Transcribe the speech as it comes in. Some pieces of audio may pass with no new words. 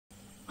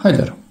Hi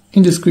there,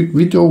 in this quick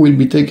video we'll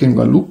be taking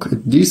a look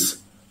at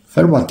this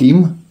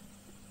Verbatim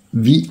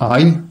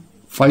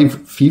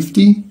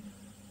Vi550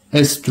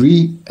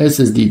 S3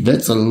 SSD.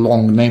 That's a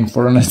long name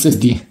for an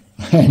SSD.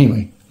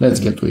 Anyway,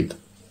 let's get to it.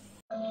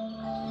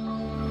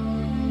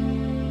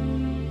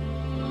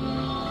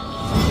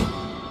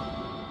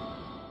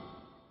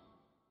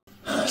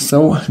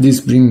 So this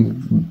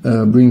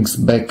brings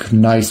back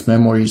nice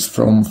memories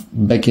from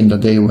back in the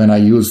day when I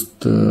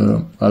used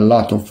a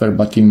lot of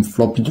Verbatim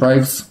floppy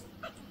drives.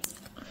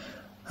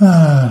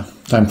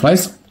 Time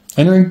flies.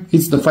 Anyway,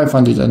 it's the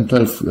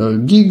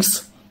 512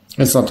 gigs,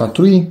 SATA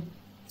 3,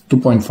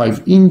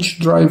 2.5 inch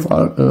drive,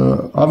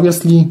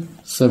 obviously,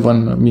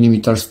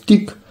 7mm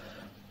thick.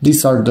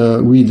 These are the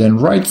read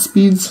and write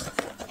speeds.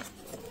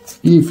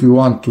 If you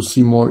want to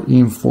see more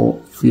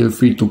info, feel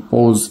free to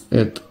pause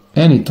at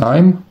any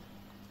time.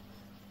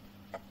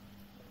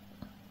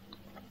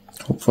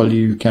 Hopefully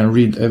you can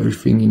read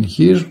everything in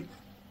here.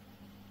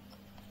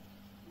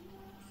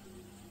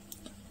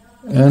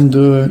 And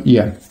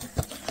yeah,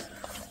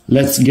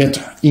 let's get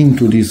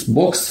into this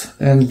box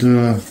and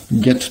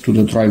get to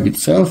the drive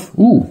itself.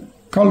 Ooh,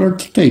 colored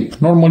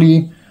tape.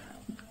 Normally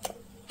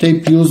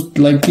tape used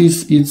like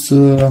this, it's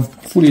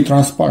fully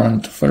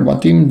transparent.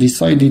 Verbatim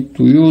decided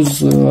to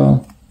use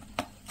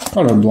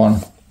colored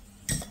one.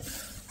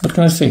 What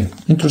can I say?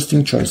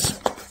 Interesting choice.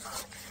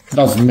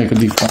 Doesn't make a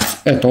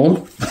difference at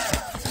all.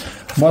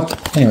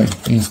 But anyway,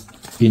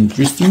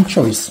 interesting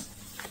choice.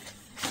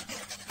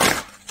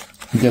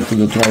 Get to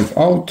the drive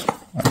out.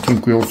 I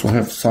think we also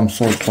have some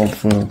sort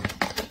of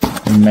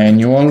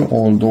manual,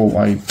 although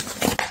I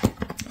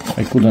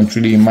couldn't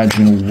really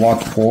imagine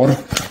what for.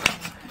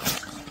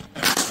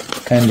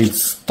 And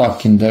it's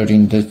stuck in there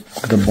in the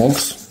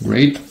box.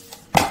 Great.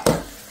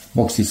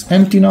 Box is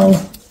empty now.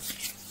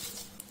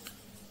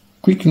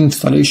 Quick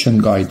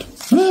installation guide.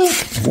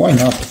 Why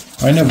not?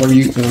 I never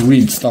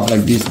read stuff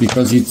like this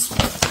because it's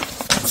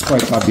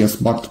quite obvious,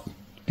 but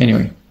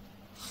anyway.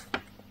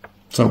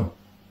 So,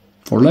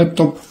 for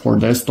laptop, for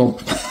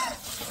desktop,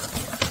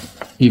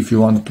 if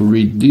you want to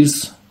read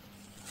this,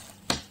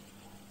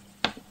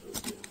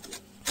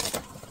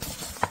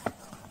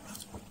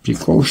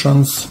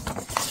 precautions,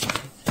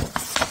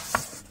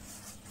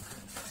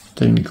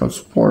 technical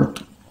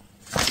support,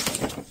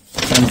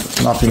 and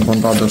nothing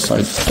on the other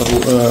side. So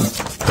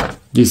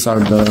these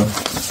are the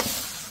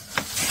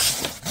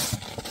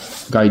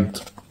guide,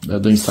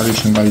 the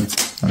installation guides.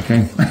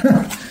 Okay.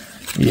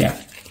 Yeah.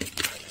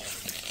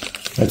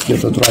 Let's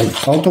get the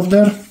drive out of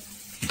there.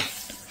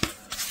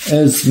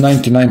 As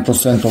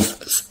 99% of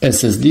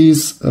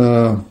SSDs,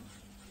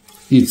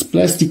 it's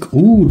plastic.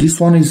 Ooh, this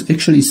one is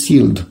actually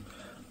sealed.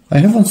 I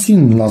haven't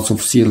seen lots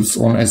of seals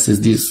on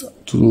SSDs,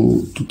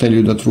 to tell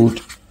you the truth.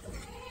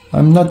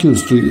 I'm not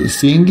used to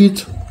seeing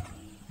it,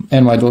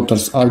 and my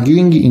daughter's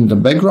arguing in the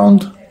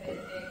background.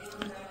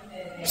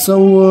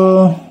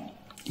 So,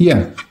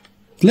 yeah.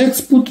 Let's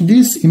put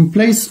this in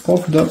place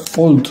of the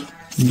old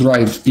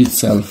drive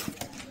itself.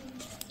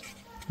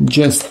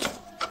 Just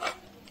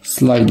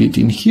slide it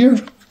in here.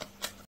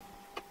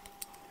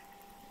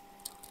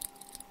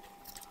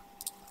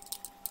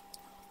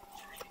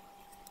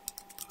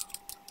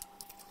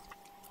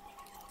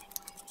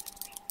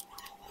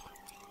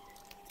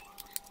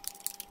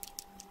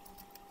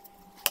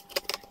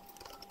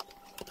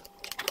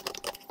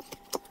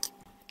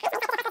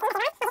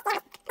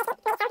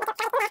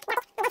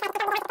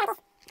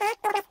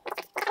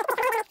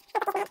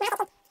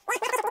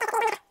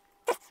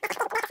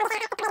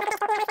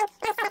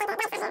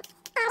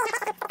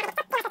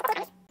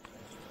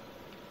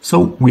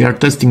 So we are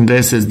testing the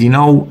SSD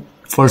now.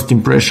 First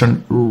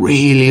impression,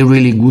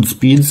 really good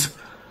speeds.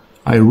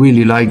 I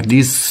really like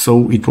this,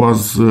 so it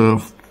was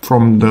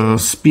from the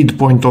speed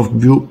point of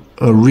view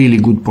a really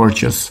good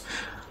purchase.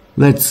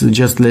 Let's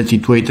just let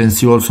it wait and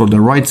see also the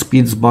write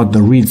speeds, but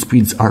the read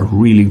speeds are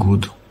really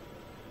good.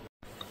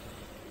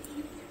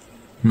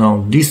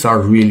 Now these are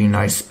really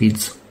nice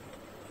speeds.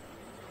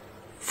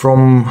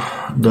 From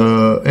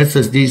the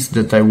SSDs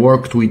that I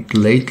worked with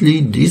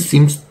lately, this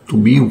seems to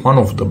be one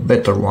of the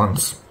better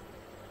ones.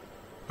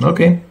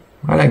 Okay,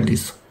 I like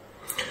this.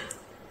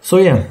 So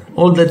yeah,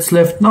 all that's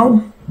left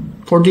now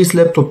for this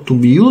laptop to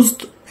be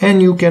used,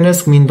 and you can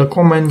ask me in the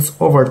comments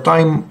over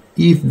time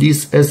if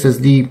this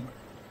SSD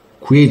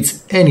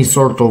creates any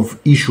sort of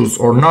issues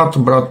or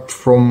not, but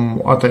from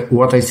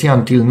what I see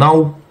until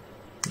now,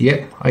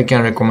 yeah, I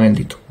can recommend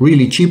it.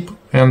 Really cheap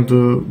and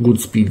good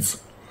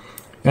speeds.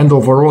 And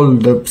overall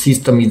the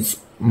system is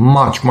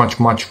much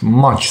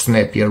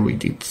snappier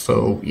with it,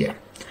 so yeah.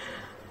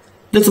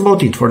 That's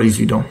about it for this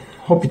video.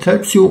 Hope it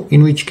helps you,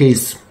 in which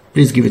case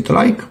please give it a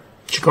like,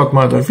 check out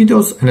my other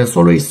videos, and as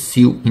always,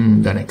 see you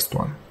in the next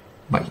one.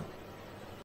 Bye.